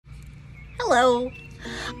Hello!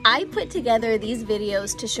 I put together these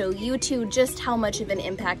videos to show you two just how much of an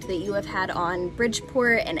impact that you have had on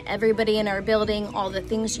Bridgeport and everybody in our building, all the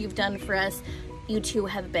things you've done for us. You two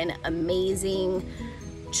have been amazing,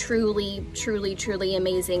 truly, truly, truly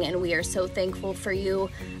amazing, and we are so thankful for you.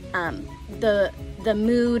 The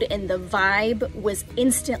mood and the vibe was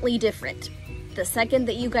instantly different. The second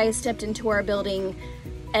that you guys stepped into our building,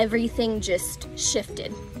 everything just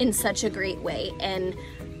shifted in such a great way, and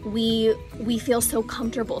we feel so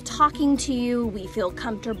comfortable talking to you. We feel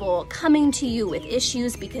comfortable coming to you with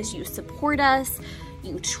issues because you support us,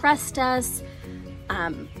 you trust us.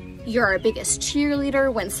 You're our biggest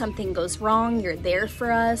cheerleader. When something goes wrong, you're there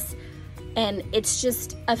for us. And it's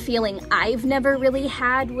just a feeling I've never really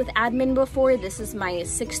had with admin before. This is my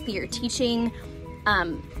 6th year teaching.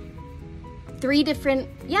 3 different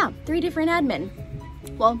admin.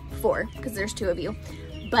 Well, 4, because there's 2 of you.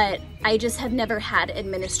 But I just have never had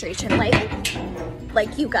administration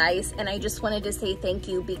like you guys, and I just wanted to say thank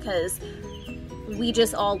you because we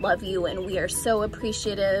just all love you and we are so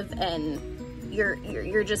appreciative, and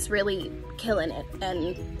you're just really killing it,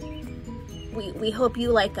 and we hope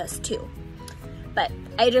you like us too. But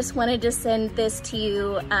I just wanted to send this to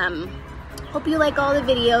you. Hope you like all the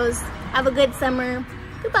videos. Have a good summer.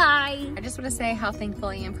 Goodbye. I just want to say how thankful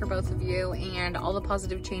I am for both of you and all the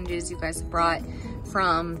positive changes you guys have brought,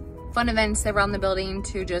 from fun events around the building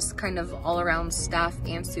to just kind of all around staff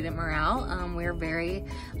and student morale. We're very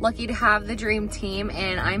lucky to have the dream team,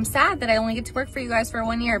 and I'm sad that I only get to work for you guys for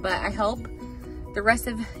 1 year, but I hope the rest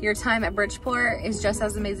of your time at Bridgeport is just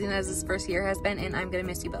as amazing as this first year has been, and I'm gonna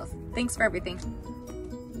miss you both. Thanks for everything.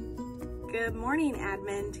 Good morning,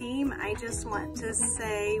 admin team. I just want to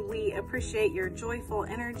say we appreciate your joyful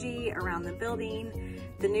energy around the building,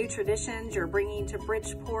 the new traditions you're bringing to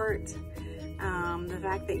Bridgeport, the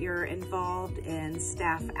fact that you're involved in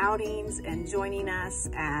staff outings and joining us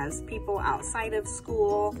as people outside of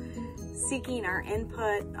school, seeking our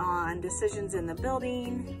input on decisions in the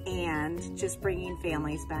building, and just bringing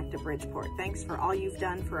families back to Bridgeport. Thanks for all you've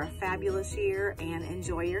done for a fabulous year, and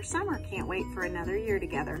enjoy your summer. Can't wait for another year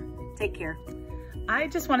together. Take care. I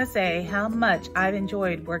just want to say how much I've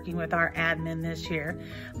enjoyed working with our admin this year.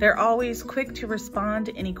 They're always quick to respond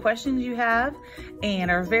to any questions you have and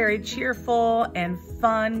are very cheerful and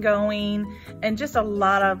fun going, and just a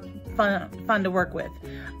lot of fun to work with.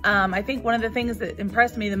 I think one of the things that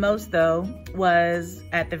impressed me the most though was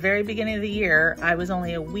at the very beginning of the year, I was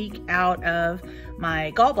only a week out of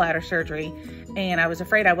my gallbladder surgery, and I was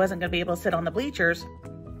afraid I wasn't going to be able to sit on the bleachers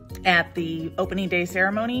at the opening day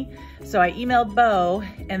ceremony. So I emailed Bo,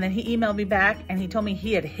 and then he emailed me back and he told me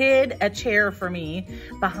he had hid a chair for me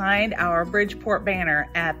behind our Bridgeport banner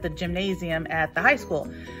at the gymnasium at the high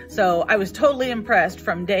school. So I was totally impressed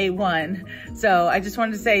from day one. So I just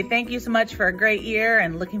wanted to say thank you so much for a great year,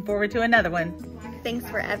 and looking forward to another one. Thanks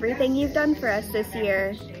for everything you've done for us this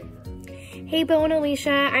year. Hey, Bo and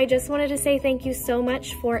Alicia, I just wanted to say thank you so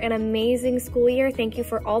much for an amazing school year. Thank you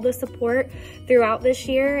for all the support throughout this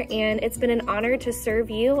year, and it's been an honor to serve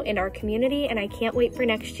you and our community, and I can't wait for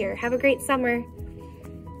next year. Have a great summer.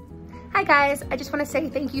 Hi guys, I just want to say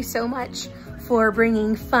thank you so much for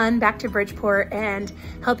bringing fun back to Bridgeport and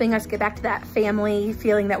helping us get back to that family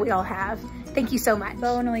feeling that we all have. Thank you so much.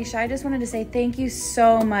 Bo and Alicia, I just wanted to say thank you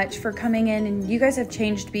so much for coming in, and you guys have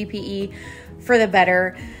changed BPE for the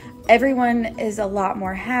better. Everyone is a lot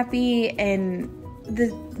more happy, and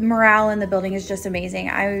the morale in the building is just amazing.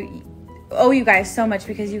 I owe you guys so much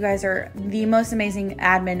because you guys are the most amazing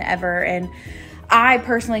admin ever, and I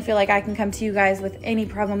personally feel like I can come to you guys with any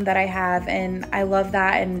problem that I have, and I love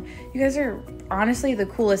that. And you guys are honestly the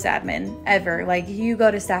coolest admin ever. Like, you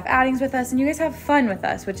go to staff outings with us and you guys have fun with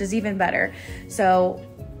us, which is even better. So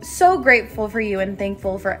grateful for you and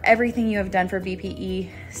thankful for everything you have done for BPE.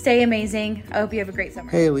 Stay amazing. I hope you have a great summer.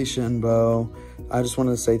 Hey, Alicia and Bo. I just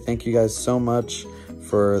wanted to say thank you guys so much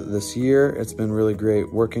for this year. It's been really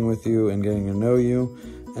great working with you and getting to know you,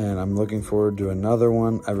 and I'm looking forward to another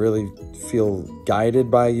one. I really feel guided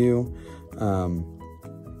by you, and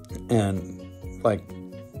like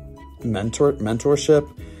mentorship.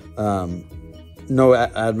 No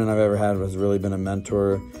admin I've ever had has really been a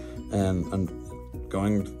mentor, and I'm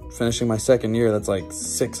finishing my 2nd year. That's like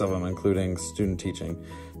 6 of them, including student teaching.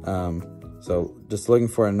 So just looking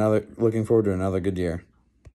forward to another good year.